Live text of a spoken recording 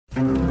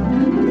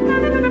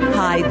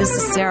Hi, this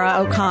is Sarah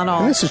O'Connell.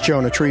 And this is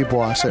Jonah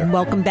Treebwasser.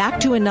 Welcome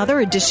back to another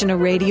edition of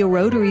Radio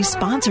Rotary,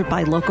 sponsored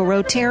by local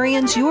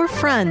Rotarians, your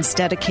friends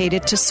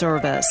dedicated to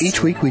service.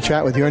 Each week we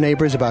chat with your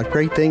neighbors about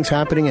great things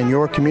happening in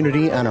your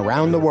community and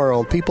around the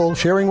world. People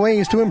sharing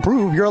ways to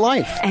improve your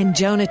life. And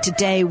Jonah,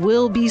 today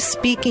we'll be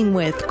speaking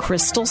with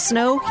Crystal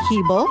Snow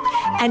Hebel,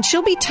 and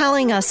she'll be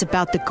telling us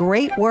about the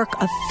great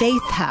work of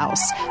Faith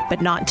House,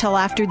 but not until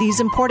after these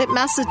important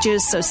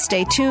messages, so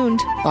stay tuned.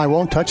 I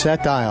won't touch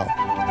that dial.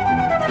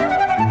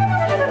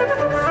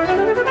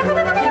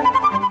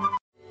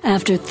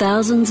 After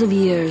thousands of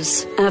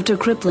years, after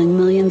crippling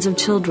millions of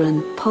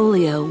children,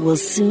 polio will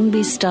soon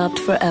be stopped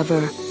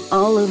forever.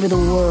 All over the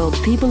world,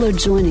 people are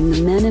joining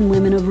the men and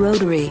women of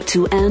Rotary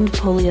to end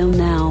polio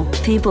now.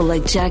 People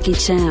like Jackie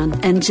Chan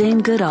and Jane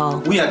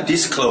Goodall. We are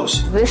this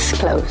close. This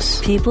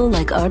close. People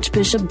like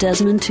Archbishop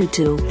Desmond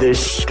Tutu.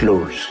 This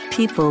close.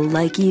 People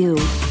like you.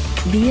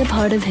 Be a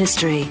part of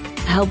history.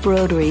 Help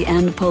Rotary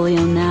end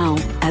polio now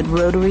at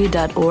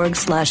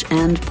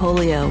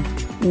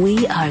rotary.org/endpolio.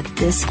 We are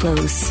this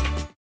close.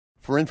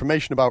 For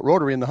information about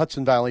Rotary in the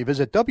Hudson Valley,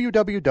 visit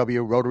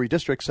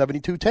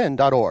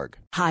www.rotarydistrict7210.org.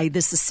 Hi,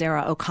 this is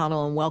Sarah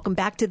O'Connell, and welcome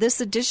back to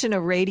this edition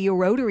of Radio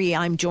Rotary.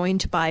 I'm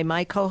joined by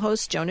my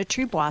co-host, Jonah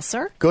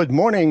Treebwasser. Good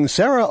morning,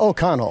 Sarah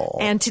O'Connell.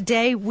 And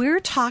today we're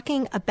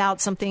talking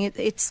about something,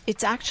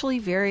 it's actually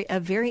a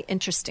very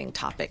interesting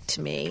topic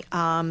to me.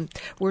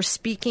 We're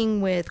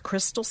speaking with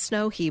Crystal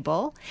Snow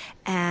Hebel,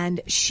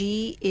 and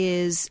she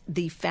is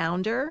the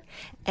founder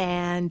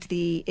and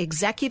the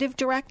executive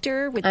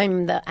director.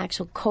 I'm the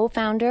actual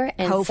co-founder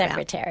and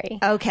secretary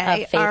of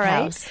Faith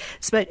House.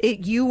 But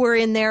you were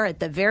in there at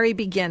the very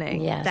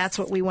beginning. Yes. That's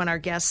what we want our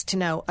guests to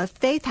know of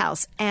Faith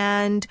House.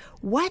 And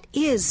what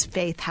is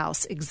Faith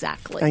House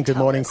exactly? And good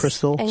morning,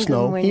 Crystal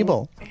Snow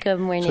Hebel. Good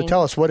morning. So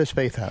tell us, what is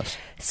Faith House?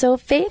 So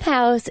Faith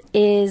House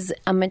is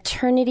a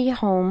maternity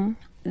home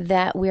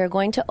that we are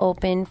going to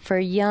open for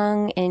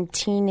young and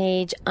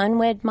teenage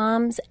unwed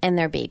moms and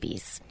their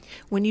babies.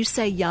 When you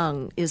say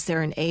young, is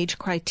there an age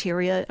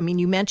criteria? I mean,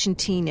 you mentioned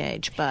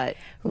teenage, but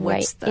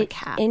what's the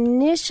cap?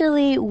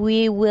 Initially,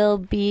 we will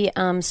be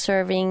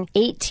serving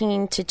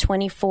 18 to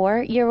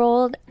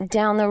 24-year-old.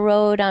 Down the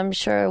road, I'm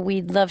sure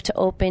we'd love to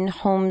open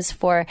homes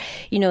for,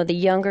 the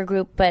younger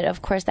group. But,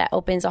 of course, that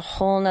opens a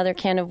whole nother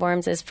can of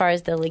worms as far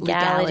as the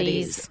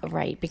legalities.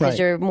 Right, because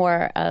you're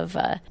more of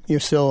you're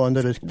still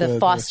under the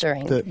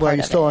fostering.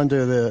 You're still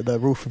under the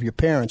roof of your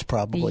parents,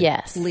 probably.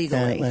 Yes.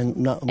 Legally.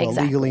 Exactly.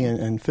 Legally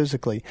and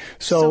physically.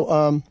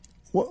 So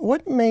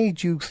what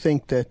made you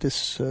think that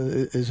this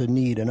is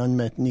an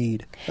unmet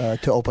need,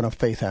 to open up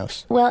Faith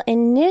House? Well,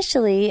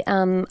 initially,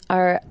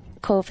 our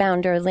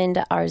co-founder,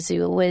 Linda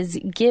Arzu, was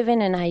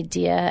given an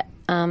idea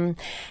and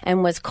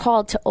was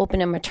called to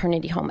open a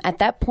maternity home. At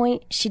that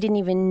point, she didn't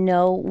even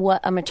know what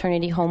a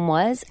maternity home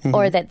was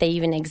or that they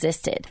even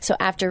existed. So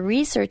after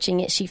researching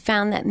it, she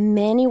found that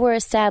many were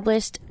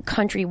established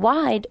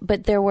countrywide,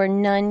 but there were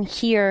none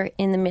here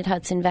in the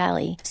Mid-Hudson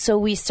Valley. So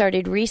we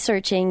started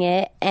researching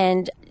it,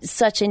 and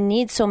such a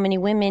need, so many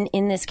women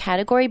in this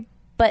category,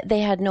 but they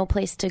had no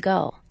place to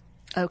go.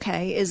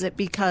 Okay. Is it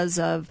because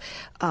of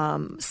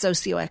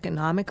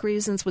socioeconomic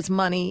reasons? Was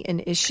money an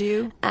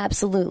issue?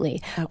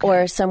 Absolutely. Okay.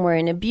 Or some were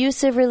in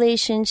abusive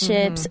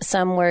relationships,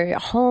 some were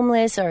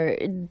homeless, or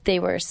they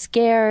were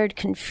scared,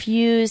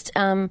 confused.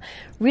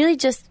 Really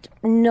just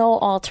no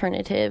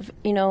alternative,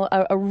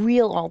 a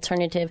real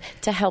alternative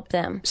to help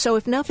them. So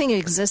if nothing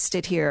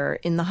existed here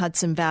in the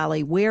Hudson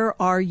Valley, where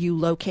are you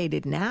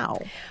located now?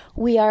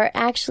 We are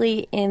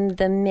actually in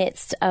the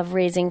midst of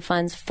raising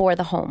funds for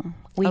the home.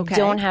 We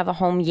don't have a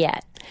home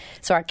yet.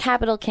 So our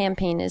capital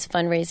campaign is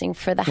fundraising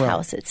for the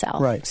house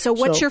itself. Right. So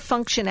what's your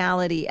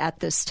functionality at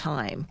this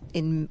time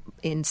in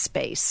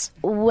space?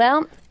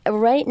 Well,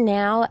 right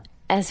now,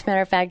 as a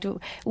matter of fact,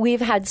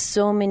 we've had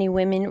so many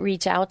women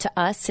reach out to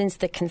us since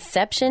the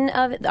conception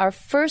of it. Our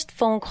first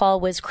phone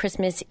call was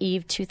Christmas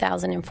Eve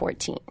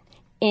 2014.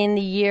 In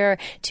the year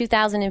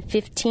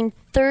 2015,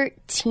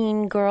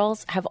 13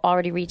 girls have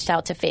already reached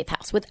out to Faith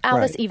House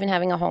without us even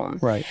having a home.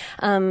 Right.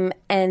 And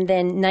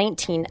then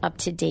 19 up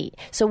to date.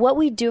 So what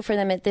we do for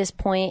them at this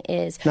point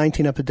is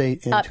 19 up to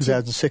date in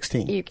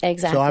 2016.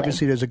 Exactly. So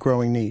obviously there's a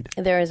growing need.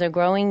 There is a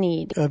growing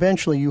need.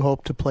 Eventually you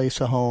hope to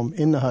place a home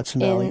in the Hudson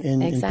Valley,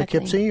 in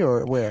Poughkeepsie,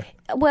 or where?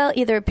 Well,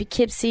 either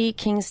Poughkeepsie,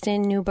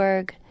 Kingston,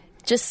 Newburgh.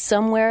 Just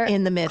somewhere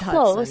in the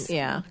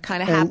Mid-Hudson,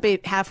 kind of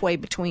halfway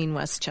between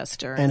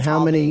Westchester. And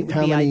how many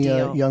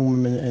young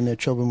women and their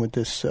children would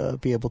this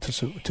be able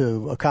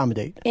to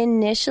accommodate?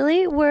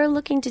 Initially, we're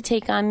looking to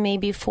take on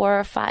maybe 4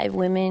 or 5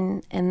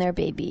 women and their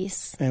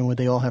babies. And would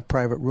they all have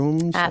private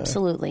rooms?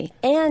 Absolutely.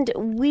 And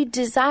we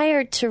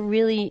desire to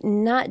really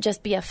not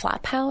just be a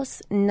flop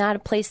house, not a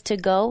place to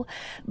go,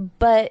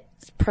 but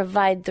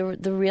provide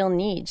the real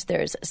needs.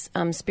 There's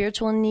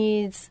spiritual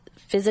needs,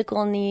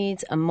 physical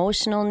needs,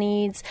 emotional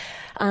needs,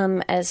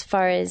 as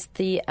far as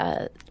the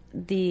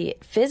the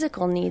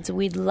physical needs,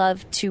 we'd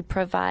love to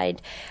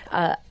provide,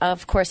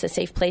 of course, a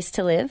safe place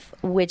to live,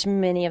 which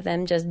many of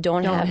them just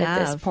don't have at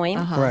this point.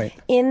 Right.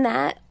 In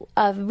that,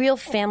 a real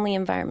family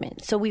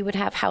environment. So we would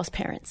have house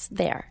parents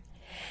there.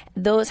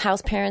 Those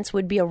house parents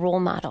would be a role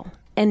model.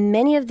 And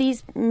many of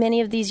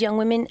these young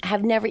women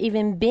have never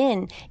even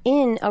been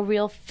in a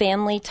real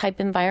family type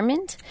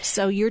environment.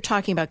 So you're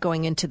talking about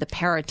going into the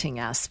parenting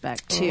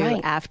aspect too,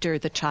 Right. after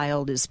the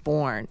child is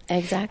born.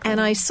 Exactly.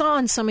 And I saw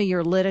in some of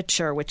your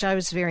literature, which I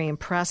was very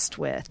impressed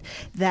with,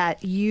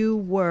 that you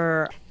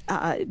were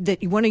that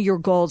one of your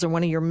goals or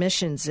one of your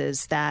missions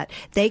is that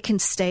they can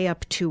stay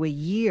up to a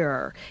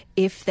year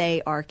if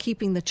they are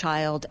keeping the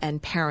child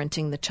and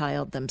parenting the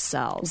child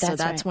themselves. So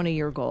That's that's right. one of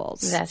your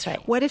goals. That's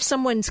right. What if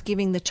someone's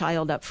giving the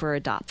child up for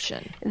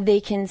adoption? They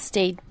can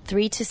stay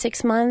 3 to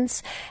 6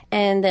 months,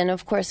 and then,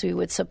 of course, we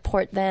would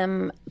support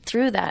them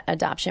through that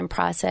adoption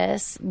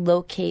process,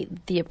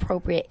 locate the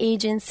appropriate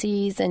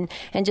agencies, and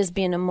just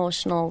be an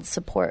emotional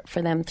support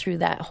for them through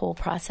that whole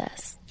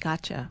process.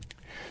 Gotcha.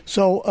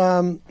 So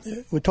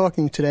we're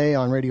talking today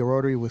on Radio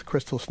Rotary with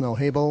Crystal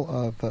Snow-Habel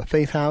of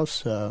Faith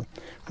House,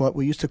 what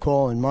we used to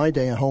call in my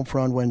day a home for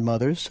unwed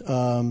mothers,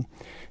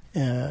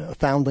 a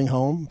foundling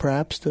home,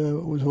 perhaps,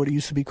 was what it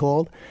used to be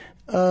called.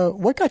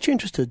 What got you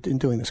interested in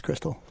doing this,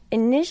 Crystal?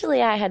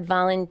 Initially, I had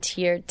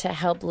volunteered to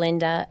help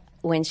Linda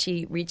when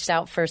she reached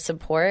out for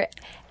support,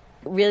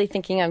 really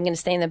thinking I'm going to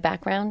stay in the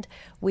background.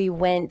 We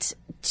went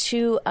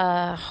to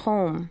a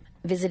home,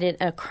 visited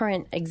a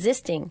current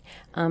existing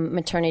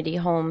maternity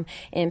home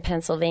in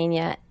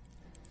Pennsylvania.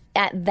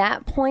 At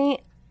that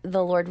point,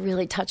 the Lord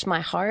really touched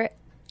my heart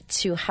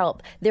to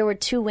help. There were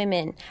 2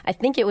 women. I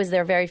think it was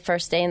their very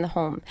first day in the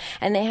home.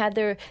 And they had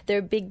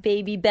their big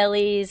baby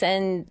bellies,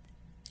 and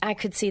I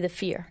could see the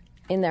fear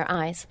in their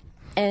eyes.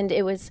 And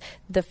it was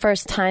the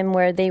first time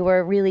where they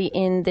were really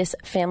in this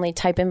family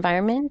type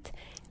environment.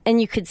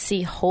 And you could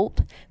see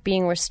hope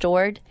being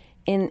restored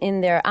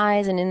in their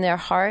eyes and in their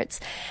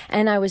hearts.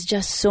 And I was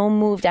just so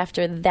moved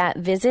after that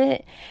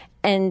visit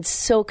and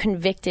so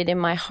convicted in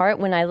my heart.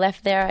 When I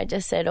left there, I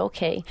just said,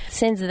 okay.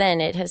 Since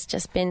then, it has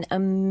just been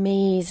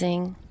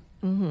amazing.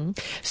 Mm-hmm.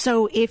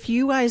 So if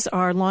you guys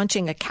are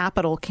launching a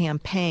capital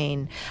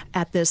campaign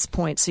at this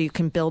point, so you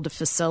can build a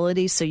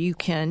facility, so you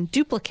can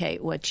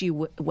duplicate what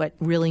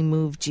really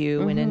moved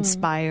you and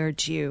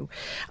inspired you,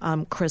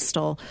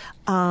 Crystal,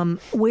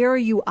 where are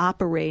you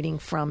operating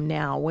from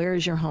now? Where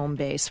is your home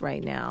base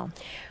right now?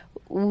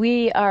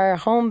 We are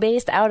home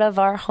based out of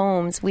our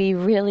homes. We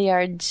really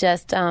are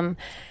just,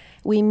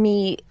 we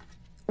meet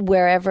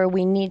wherever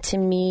we need to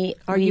meet.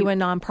 Are you a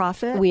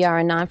nonprofit? We are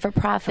a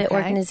non-for-profit Okay.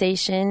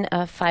 organization,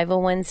 a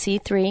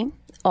 501c3.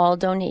 All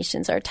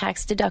donations are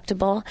tax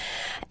deductible.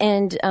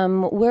 And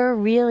we're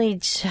really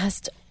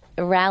just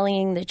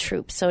rallying the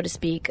troops, so to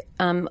speak.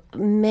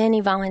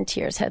 Many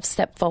volunteers have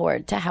stepped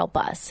forward to help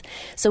us.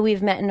 So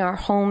we've met in our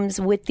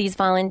homes with these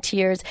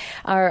volunteers.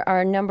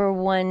 Our number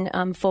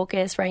one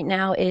focus right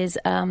now is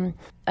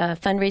a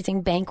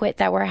fundraising banquet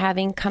that we're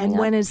having coming up. And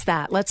when is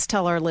that? Let's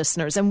tell our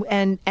listeners.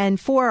 And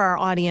for our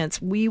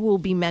audience, we will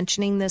be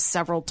mentioning this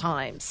several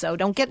times. So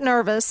don't get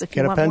nervous if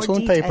you want more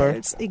details. Get a pencil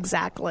and paper.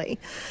 Exactly.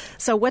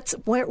 So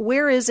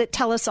where is it?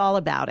 Tell us all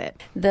about it.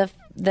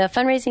 The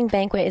fundraising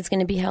banquet is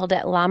going to be held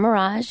at La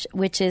Mirage,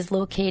 which is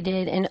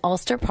located in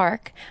Ulster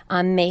Park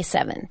on May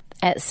 7th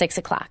at 6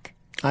 o'clock.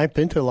 I've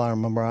been to La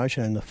Mirage,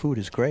 and the food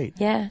is great.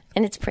 Yeah,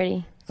 and it's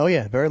pretty. Oh,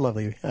 yeah, very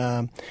lovely.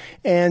 Something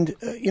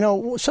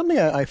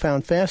I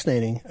found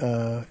fascinating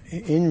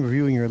in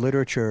reviewing your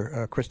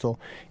literature, Crystal,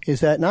 is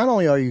that not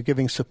only are you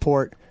giving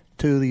support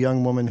to the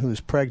young woman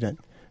who's pregnant,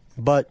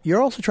 but you're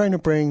also trying to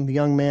bring the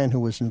young man who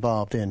was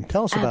involved in.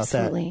 Tell us about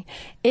that. Absolutely.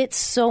 It's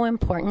so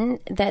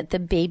important that the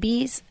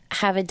babies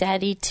have a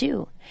daddy,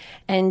 too.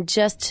 And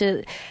just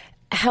to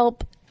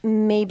help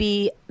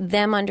maybe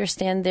them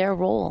understand their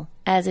role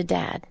as a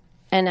dad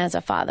and as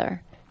a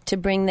father, to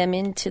bring them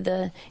into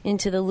the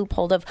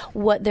loophole of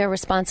what their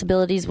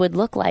responsibilities would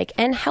look like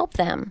and help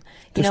them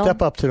to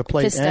step up to the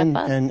plate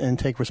and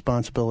take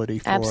responsibility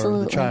for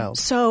Absolutely. the child.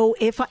 So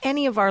if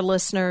any of our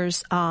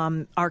listeners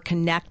are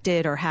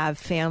connected or have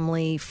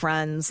family,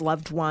 friends,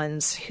 loved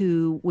ones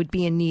who would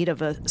be in need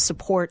of a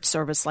support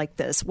service like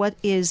this, what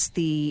is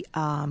the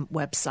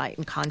website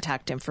and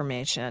contact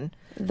information?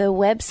 The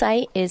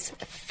website is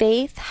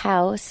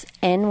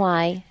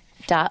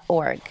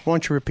faithhouseny.org. Why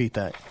don't you repeat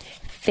that?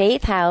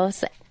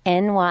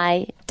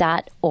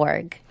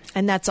 faithhouseny.org.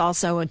 And that's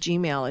also a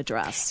Gmail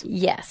address.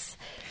 Yes.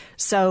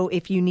 So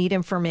if you need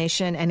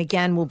information, and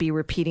again, we'll be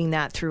repeating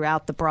that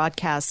throughout the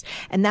broadcast.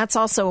 And that's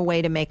also a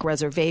way to make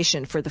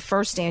reservation for the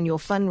first annual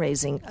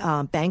fundraising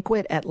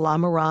banquet at La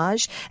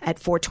Mirage at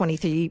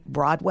 423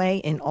 Broadway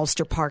in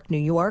Ulster Park, New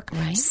York.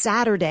 Right.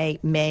 Saturday,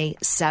 May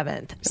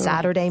 7th.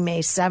 Saturday, May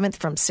 7th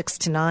from 6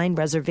 to 9.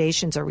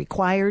 Reservations are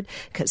required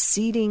because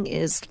seating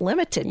is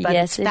limited. But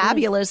Yes, it's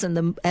fabulous, and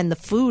the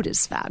food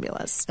is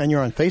fabulous. And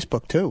you're on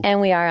Facebook, too.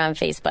 And we are on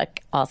Facebook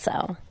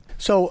also.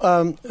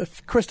 So,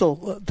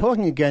 Crystal,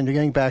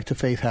 getting back to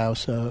Faith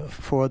House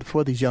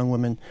for these young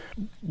women,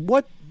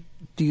 what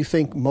do you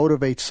think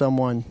motivates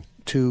someone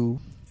to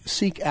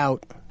seek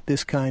out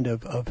this kind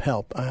of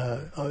help?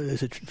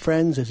 Is it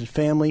friends? Is it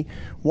family?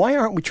 Why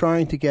aren't we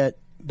trying to get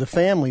the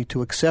family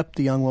to accept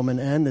the young woman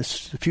and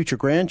this future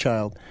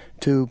grandchild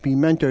to be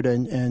mentored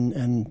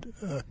and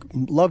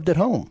loved at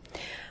home?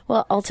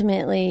 Well,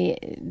 ultimately,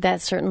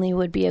 that certainly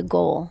would be a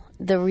goal.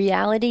 The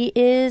reality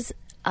is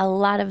a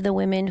lot of the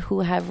women who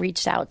have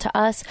reached out to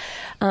us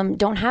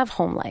don't have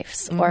home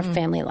lives or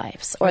family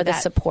lives or the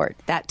support.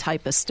 That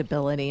type of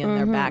stability in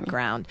their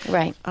background.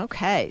 Right.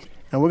 Okay.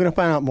 And we're going to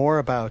find out more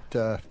about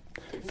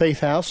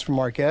Faith House from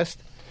our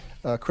guest,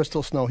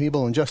 Crystal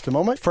Snow-Hebel, in just a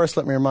moment. First,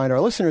 let me remind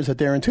our listeners that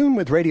they're in tune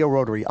with Radio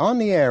Rotary on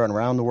the air and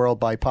around the world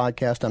by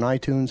podcast on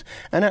iTunes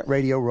and at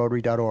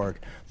radiorotary.org.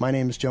 My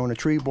name is Jonah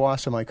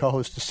Treeboss, and my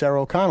co-host is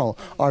Sarah O'Connell.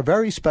 Our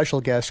very special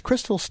guest,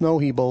 Crystal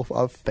Snow-Hebel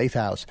of Faith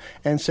House.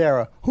 And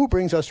Sarah, who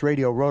brings us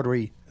Radio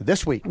Rotary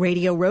this week?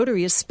 Radio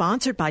Rotary is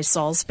sponsored by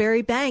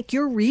Salisbury Bank,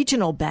 your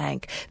regional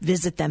bank.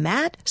 Visit them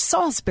at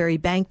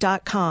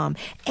salisburybank.com,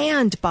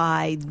 and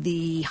by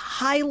the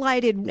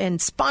highlighted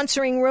and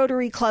sponsoring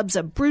Rotary clubs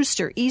of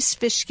Brewster, East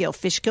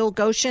Fishkill,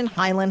 Goshen,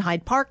 Highland,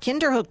 Hyde Park,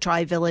 Kinderhook,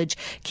 Tri-Village,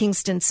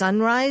 Kingston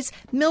Sunrise,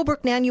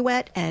 Millbrook,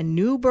 Nanuet, and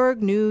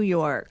Newburgh, New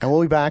York. And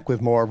we'll be back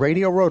with more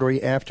Radio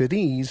Rotary after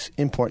these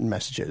important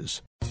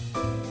messages.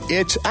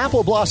 It's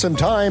Apple Blossom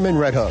time in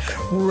Red Hook.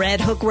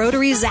 Red Hook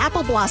Rotary's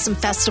Apple Blossom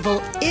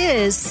Festival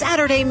is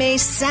Saturday, May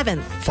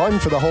 7th. Fun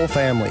for the whole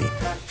family.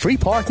 Free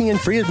parking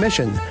and free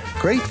admission.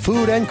 Great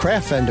food and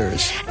craft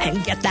vendors.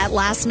 And get that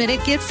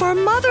last-minute gift for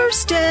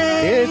Mother's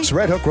Day. It's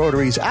Red Hook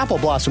Rotary's Apple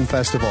Blossom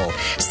Festival.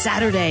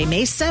 Saturday,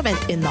 May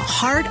 7th in the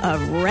heart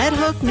of Red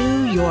Hook,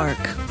 New York.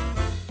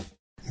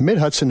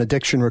 Mid-Hudson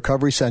Addiction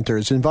Recovery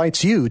Centers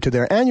invites you to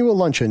their annual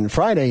luncheon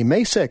Friday,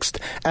 May 6th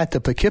at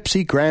the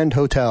Poughkeepsie Grand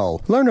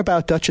Hotel. Learn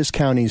about Dutchess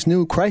County's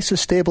new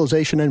Crisis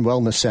Stabilization and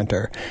Wellness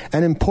Center,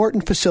 an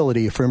important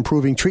facility for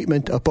improving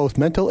treatment of both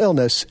mental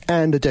illness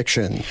and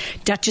addiction.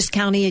 Dutchess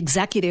County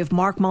Executive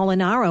Mark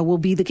Molinaro will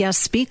be the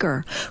guest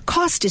speaker.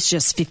 Cost is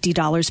just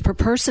 $50 per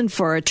person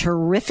for a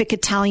terrific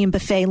Italian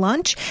buffet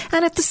lunch,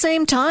 and at the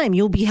same time,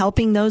 you'll be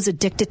helping those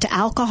addicted to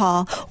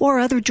alcohol or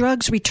other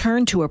drugs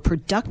return to a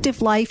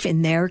productive life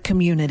in their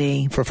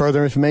community. For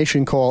further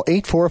information, call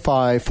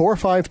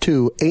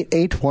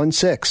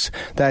 845-452-8816.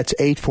 That's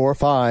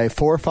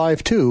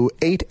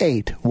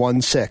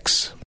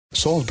 845-452-8816.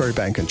 Salisbury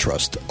Bank and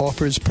Trust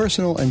offers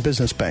personal and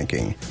business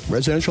banking,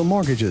 residential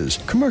mortgages,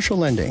 commercial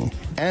lending,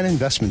 and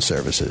investment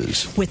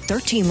services. With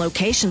 13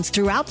 locations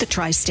throughout the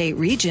tri-state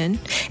region,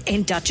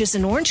 in Dutchess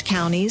and Orange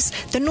counties,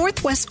 the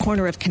northwest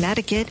corner of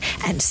Connecticut,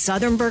 and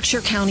southern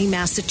Berkshire County,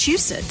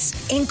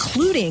 Massachusetts,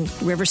 including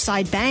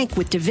Riverside Bank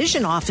with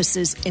division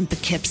offices in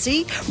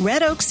Poughkeepsie,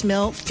 Red Oaks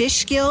Mill,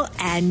 Fishkill,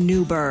 and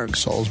Newburgh.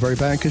 Salisbury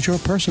Bank is your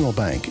personal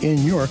bank in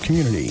your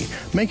community,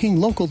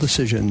 making local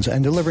decisions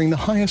and delivering the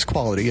highest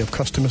quality of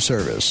customer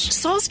service.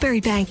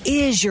 Salisbury Bank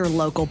is your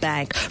local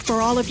bank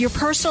for all of your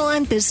personal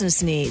and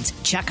business needs.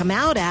 Check them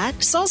out at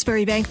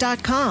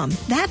salisburybank.com.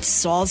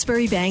 That's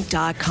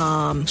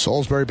salisburybank.com.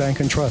 Salisbury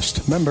Bank and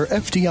Trust, member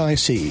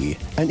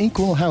FDIC, an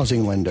equal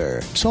housing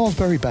lender.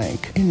 Salisbury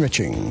Bank,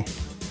 enriching.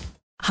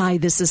 Hi,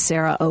 this is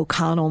Sarah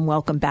O'Connell, and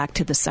welcome back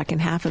to the second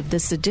half of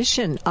this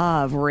edition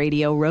of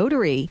Radio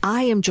Rotary.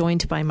 I am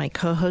joined by my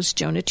co-host,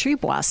 Jonah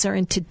Treeboss,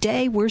 and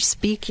today we're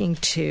speaking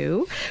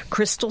to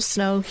Crystal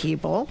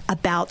Snow-Hebel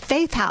about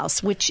Faith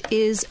House, which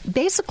is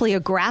basically a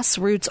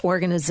grassroots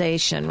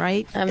organization,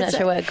 right? I'm not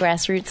sure what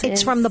grassroots is.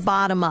 It's from the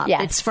bottom up.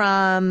 Yes.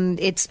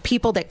 It's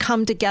people that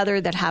come together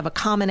that have a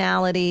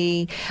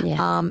commonality, Yes.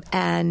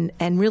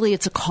 and really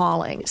it's a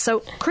calling.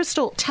 So,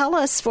 Crystal, tell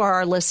us, for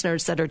our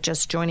listeners that are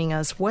just joining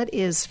us, what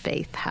is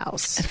Faith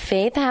House?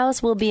 Faith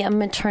House will be a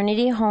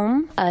maternity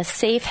home, a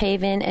safe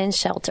haven and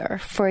shelter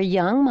for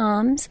young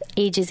moms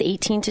ages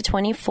 18 to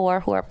 24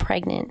 who are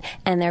pregnant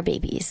and their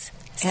babies.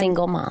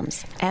 Single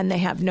moms. And they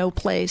have no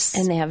place.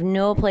 And they have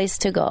no place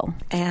to go.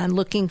 And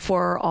looking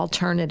for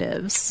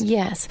alternatives.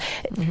 Yes.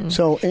 Mm-hmm.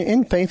 So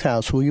in Faith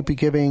House, will you be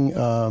giving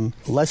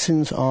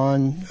lessons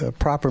on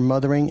proper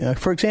mothering?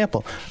 For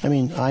example, I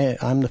mean,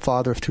 I'm the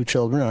father of two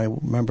children. I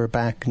remember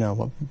back, they're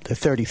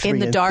 33 in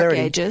the and dark 30.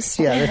 ages.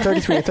 Yeah, they're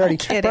 33 and 30.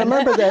 But I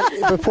remember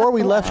that before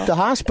we left the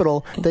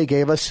hospital, they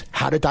gave us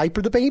how to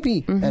diaper the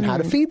baby and how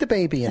to feed the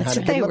baby and how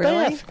to give them a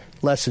bath.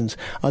 Lessons.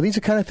 These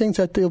are kind of things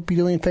that they'll be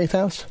doing in Faith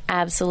House?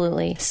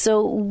 Absolutely.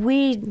 So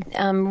we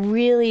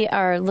really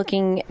are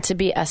looking to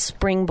be a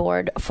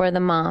springboard for the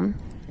mom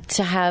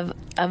to have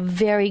a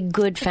very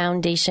good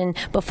foundation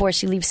before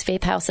she leaves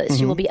Faith House, that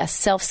she will be a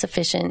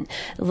self-sufficient,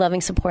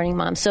 loving, supporting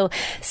mom. So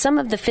some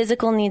of the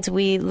physical needs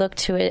we look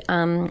to it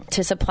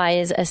to supply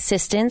is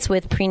assistance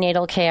with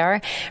prenatal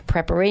care,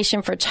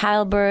 preparation for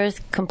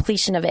childbirth,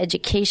 completion of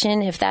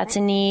education if that's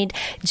a need,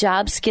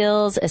 job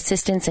skills,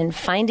 assistance in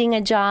finding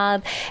a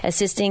job,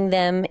 assisting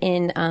them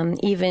in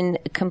even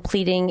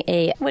completing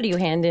what do you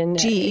hand in?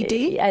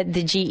 GED?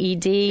 The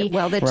GED.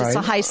 Well, that's just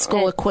a high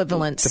school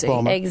equivalency.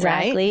 Diploma.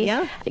 Exactly.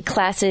 Right? Yeah.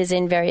 Classes in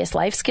in various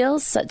life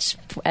skills such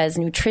as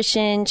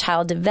nutrition,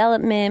 child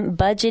development,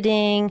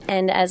 budgeting,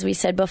 and as we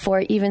said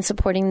before, even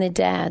supporting the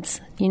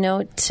dads,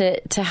 to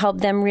help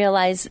them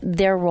realize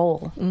their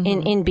role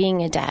in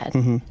being a dad.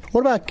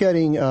 What about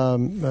getting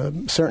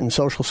certain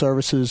social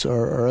services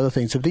or other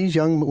things? If these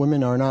young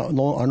women are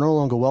no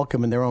longer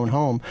welcome in their own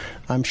home,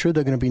 I'm sure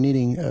they're going to be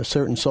needing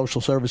certain social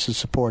services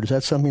support. Is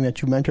that something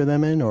that you mentor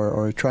them in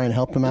or try and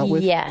help them out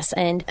with? Yes,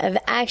 and I've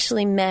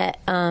actually met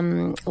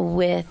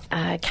with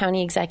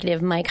County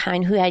Executive Mike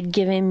Hine, who had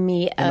given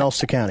me in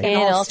Ulster County. In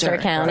Ulster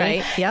County,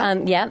 right?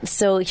 Yeah.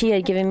 So he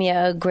had given me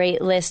a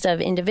great list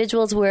of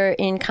individuals. We're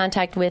in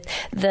contact with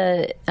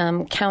the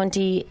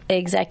county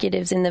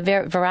executives in the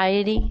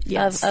variety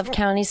of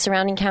counties,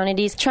 surrounding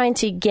counties, trying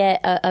to get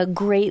a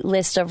great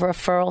list of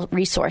referral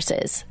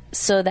resources,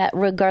 so that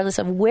regardless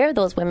of where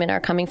those women are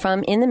coming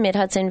from in the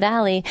Mid-Hudson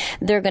Valley,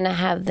 they're going to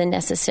have the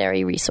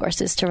necessary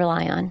resources to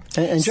rely on.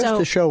 And just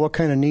to show what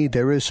kind of need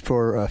there is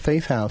for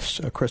Faith House,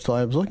 Crystal,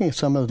 I was looking at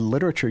some of the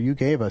literature you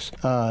gave us.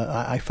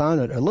 I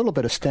found it a little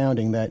bit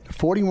astounding that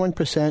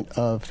 41%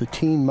 of the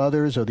teen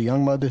mothers or the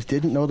young mothers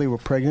didn't know they were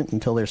pregnant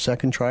until their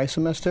second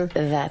trimester.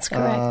 That's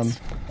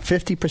correct.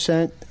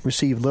 50%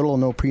 receive little or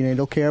no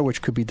prenatal care,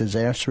 which could be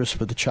disastrous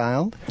for the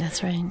child.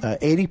 That's right.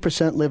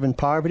 80% live in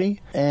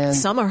poverty. And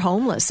some are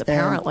homeless,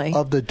 apparently. And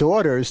of the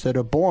daughters that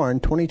are born,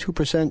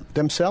 22%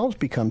 themselves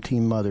become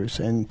teen mothers,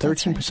 and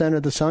 13%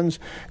 of the sons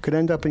could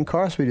end up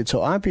incarcerated.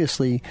 So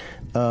obviously,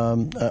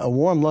 a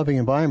warm, loving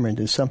environment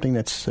is something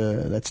that's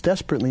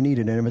desperately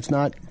needed. And if it's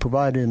not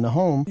provided in the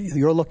home,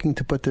 you're looking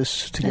to put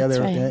this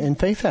together in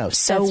Faith House.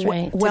 So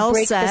well to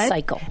break said. The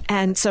cycle.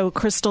 And so,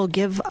 Crystal,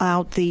 give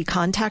out the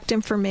contact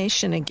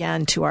information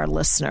again to our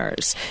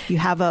listeners. You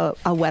have a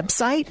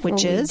website,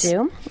 which is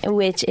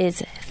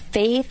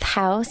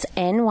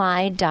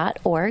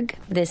faithhouseny.org.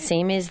 The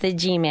same is the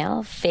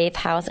Gmail,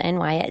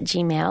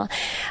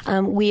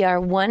 faithhouseny@gmail. We are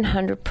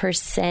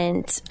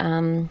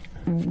 100%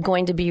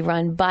 going to be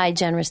run by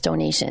generous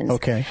donations.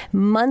 Okay.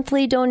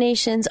 Monthly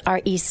donations are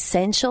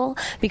essential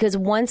because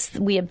once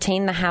we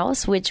obtain the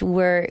house, which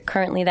we're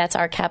currently, that's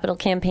our capital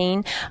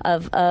campaign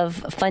of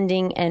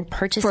funding and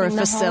purchasing for a the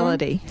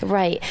facility. Home.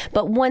 Right.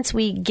 But once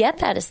we get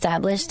that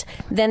established,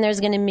 then there's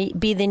going to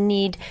be the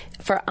need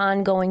for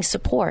ongoing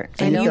support.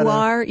 And you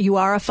are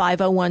a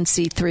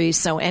 501c3,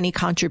 so any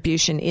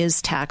contribution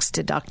is tax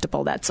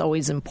deductible. That's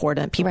always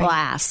important. People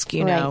ask,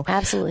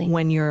 absolutely,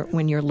 when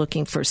you're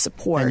looking for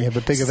support. And you have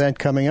a big event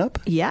coming up?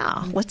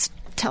 Yeah. Let's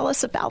tell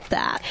us about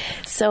that.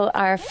 So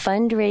our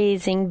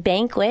fundraising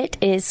banquet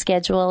is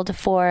scheduled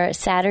for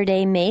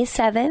Saturday, May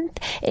 7th.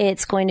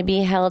 It's going to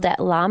be held at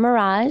La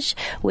Mirage,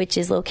 which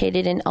is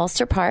located in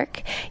Ulster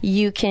Park.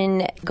 You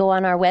can go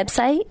on our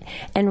website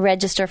and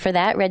register for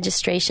that.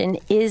 Registration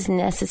is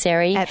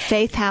necessary. At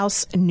Faith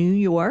House New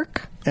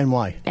York.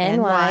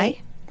 NY.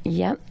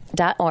 Yep.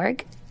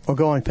 .org. Or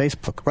go on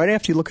Facebook. Right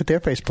after you look at their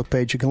Facebook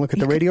page, you can look at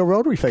the Radio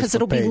Rotary Facebook page. Because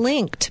it'll be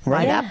linked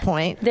by that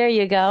point. There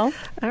you go.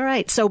 All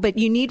right. But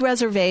you need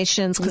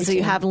reservations because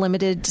you have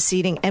limited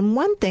seating. And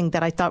one thing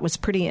that I thought was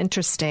pretty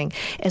interesting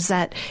is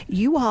that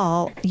you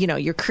all,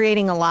 you're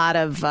creating a lot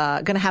of,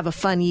 going to have a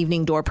fun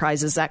evening, door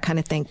prizes, that kind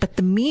of thing. But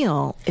the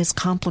meal is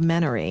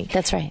complimentary.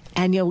 That's right.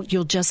 And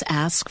you'll just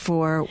ask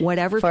for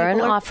whatever for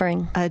an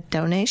offering, a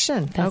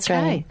donation. That's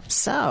right.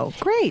 So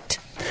great.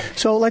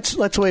 So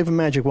let's wave a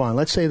magic wand.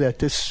 Let's say that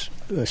this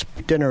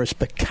dinner is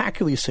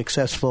spectacularly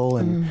successful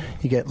and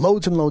you get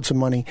loads and loads of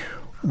money.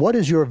 What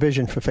is your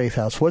vision for Faith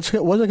House? What's it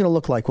going to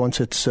look like once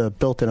it's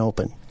built and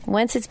open?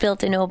 Once it's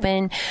built and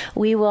open,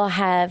 we will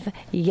have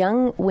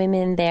young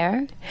women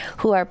there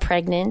who are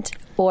pregnant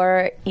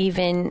or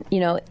even,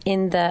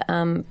 in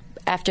the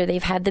after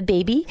they've had the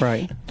baby.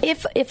 Right.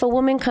 If a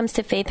woman comes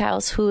to Faith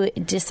House who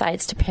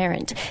decides to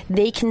parent,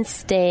 they can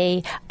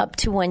stay up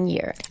to 1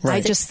 year. Right.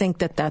 I just think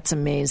that that's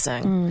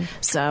amazing.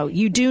 So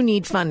you do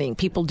need funding.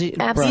 People do.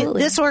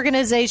 Absolutely. This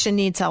organization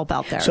needs help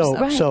out there.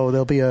 So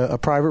there'll be a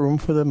private room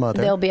for the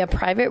mother. There'll be a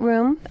private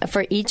room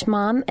for each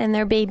mom and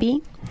their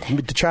baby.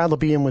 The child will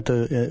be in with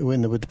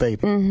the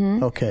baby.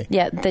 Mm-hmm. Okay.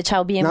 Yeah, the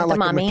child will be in Not with the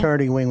mommy. Not like a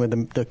maternity wing where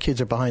the kids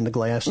are behind the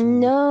glass.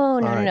 No.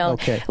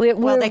 Okay.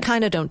 Well, they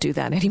kind of don't do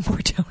that anymore,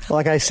 don't they?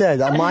 Like I said,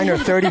 mine are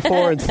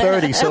 34 and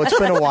 30, so it's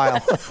been a while.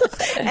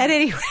 At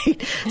any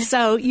rate,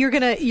 so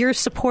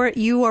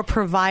you are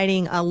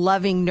providing a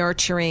loving,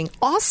 nurturing,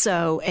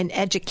 also an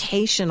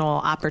educational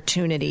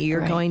opportunity.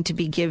 You're going to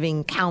be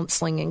giving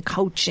counseling and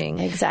coaching,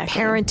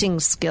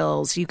 parenting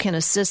skills. You can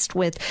assist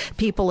with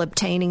people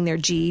obtaining their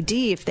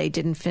GED if they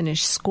didn't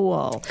finish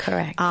school.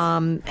 Correct.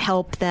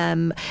 Help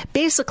them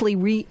basically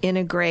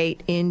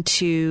reintegrate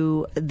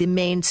into the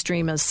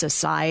mainstream of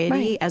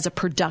society as a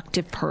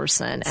productive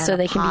person and so a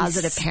they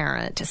positive can be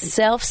parent.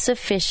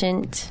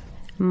 Self-sufficient,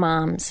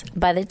 moms.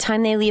 By the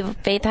time they leave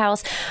Faith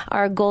House,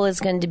 our goal is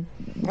going to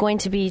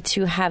be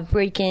to have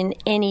break in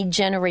any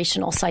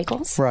generational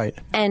cycles, right,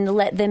 and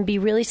let them be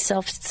really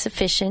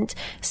self-sufficient,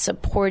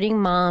 supporting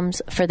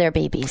moms for their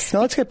babies.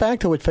 Now let's get back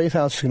to what Faith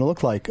House is going to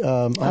look like.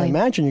 I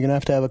imagine you're going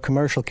to have a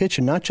commercial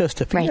kitchen, not just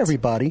to feed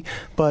everybody,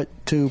 but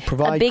to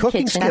provide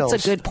cooking kitchen. skills.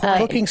 That's a good point.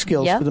 Cooking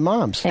skills for the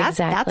moms.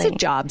 Exactly. That's a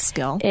job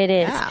skill. It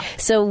is. Yeah.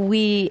 So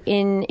we,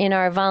 in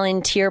our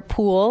volunteer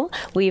pool,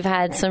 we've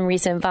had some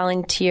recent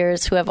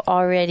volunteers who have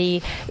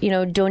already,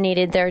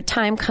 donated their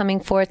time coming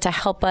forth to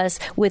help us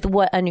with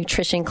what a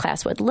nutrition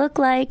class would look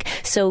like,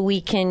 so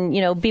we can,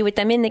 be with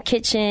them in the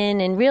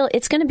kitchen, and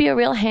it's going to be a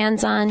real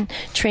hands-on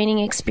training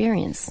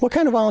experience. What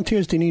kind of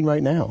volunteers do you need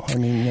right now? I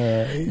mean,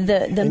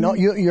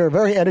 you're a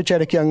very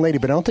energetic young lady,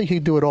 but I don't think you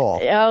do it all.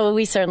 Oh,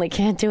 we certainly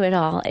can't do it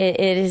all. It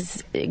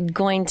is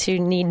going to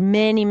need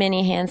many,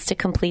 many hands to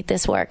complete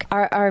this work.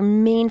 Our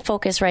main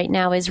focus right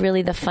now is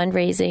really the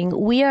fundraising.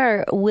 We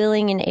are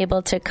willing and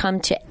able to come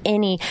to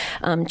any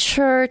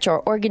church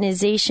or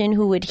organization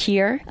who would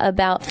hear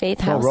about Faith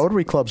House. Well,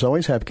 Rotary clubs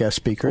always have guest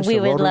speakers. We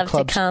would love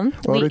to come.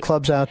 Rotary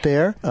clubs out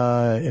there.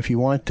 If you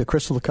want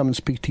Crystal to come and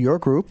speak to your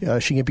group,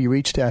 she can be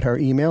reached at her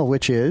email,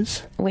 which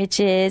is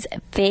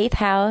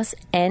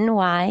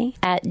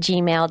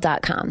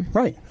faithhouseny@gmail.com.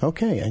 Right.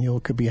 Okay. And you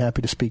could be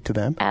happy to speak to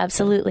them.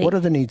 Absolutely. What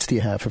other needs do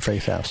you have for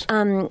Faith House?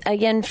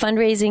 Again,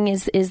 fundraising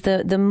is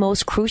the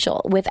most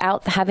crucial.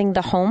 Without having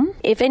the home,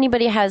 if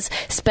anybody has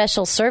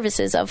special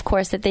services, of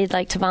course, that they'd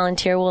like to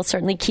volunteer, we'll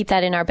certainly keep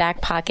that in our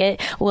back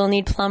pocket. We'll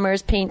need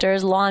plumbers,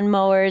 painters, lawn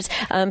mowers,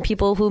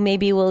 people who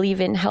maybe will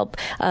even help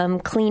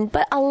clean.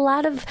 But a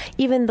lot of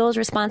even those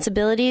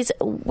responsibilities,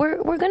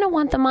 we're going to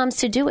want the moms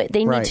to do it.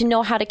 They need to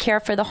know how to care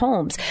for the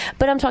homes.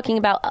 But I'm talking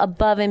about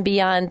above and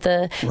beyond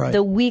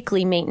the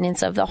weekly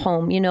maintenance of the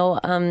home,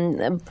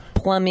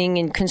 plumbing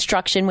and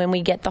construction when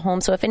we get the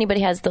home. So if anybody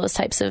has those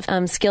types of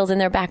skills in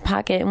their back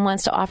pocket and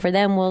wants to offer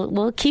them,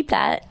 we'll keep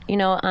that,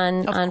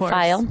 on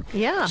file.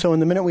 Yeah. So in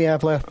the minute we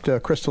have left,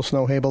 Crystal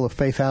Snow-Habel of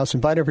Faith House,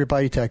 invite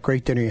everybody to that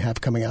great dinner you have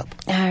coming up.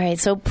 All right.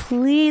 So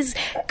please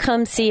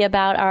come see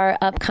about our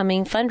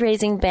upcoming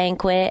fundraising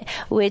banquet,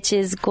 which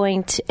is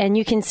going to, and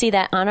you can see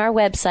that on our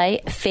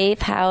website,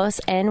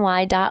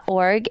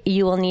 faithhouseny.org.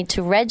 You will need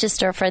to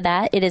register for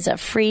that. It is a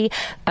free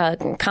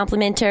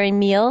complimentary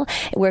meal.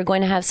 We're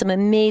going to have some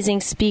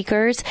amazing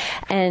speakers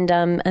and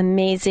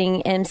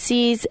amazing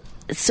MCs.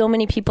 So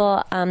many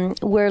people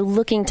we're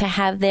looking to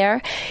have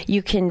there.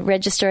 You can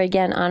register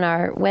again on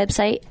our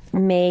website,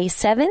 May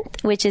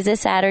 7th, which is a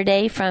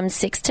Saturday from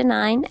 6 to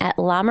 9 at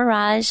La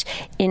Mirage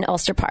in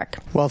Ulster Park.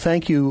 Well,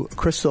 thank you,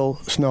 Crystal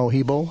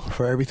Snow-Habel,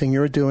 for everything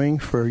you're doing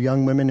for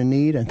young women in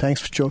need. And thanks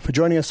for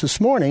joining us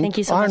this morning thank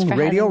you so much on for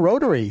Radio having me.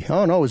 Rotary.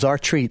 Oh, no, it was our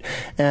treat.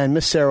 And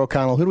Miss Sarah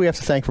O'Connell, who do we have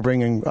to thank for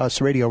bringing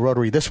us Radio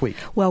Rotary this week?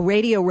 Well,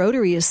 Radio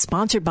Rotary is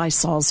sponsored by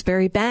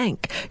Salisbury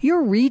Bank,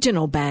 your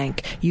regional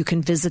bank. You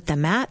can visit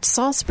them at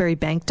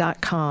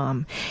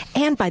salisburybank.com.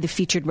 And by the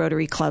featured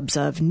Rotary clubs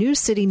of New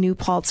City, New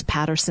Paltz,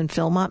 Patterson,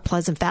 Philmont,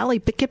 Pleasant Valley,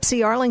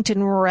 Poughkeepsie,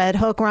 Arlington, Red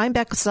Hook,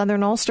 Rhinebeck,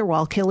 Southern Ulster,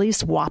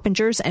 Wallkillies,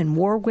 Wappingers, and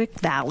Warwick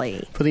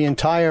Valley. For the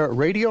entire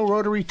Radio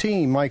Rotary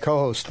team, my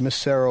co-host, Miss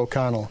Sarah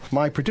O'Connell,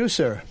 my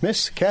producer,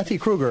 Miss Kathy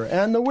Kruger,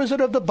 and the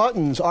Wizard of the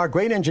Buttons, our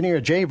great engineer,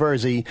 Jay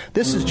Verzi,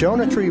 this is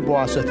Jonah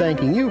Treebossa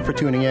thanking you for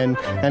tuning in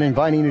and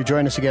inviting you to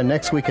join us again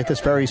next week at this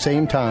very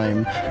same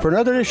time for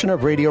another edition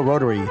of Radio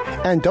Rotary.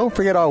 And don't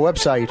forget our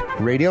website,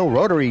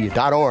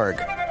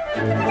 radiorotary.org.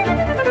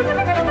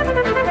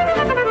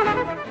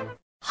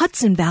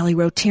 Hudson Valley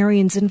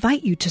Rotarians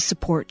invite you to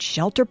support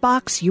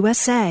ShelterBox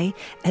USA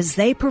as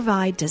they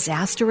provide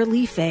disaster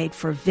relief aid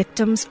for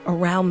victims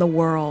around the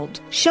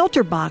world.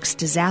 ShelterBox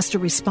disaster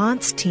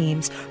response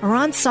teams are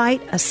on site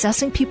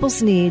assessing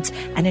people's needs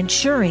and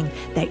ensuring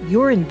that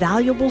your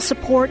invaluable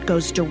support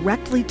goes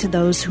directly to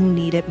those who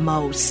need it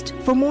most.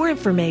 For more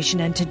information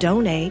and to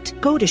donate,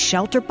 go to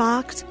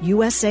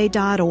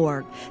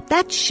shelterboxusa.org.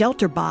 That's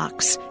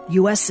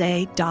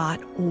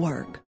shelterboxusa.org.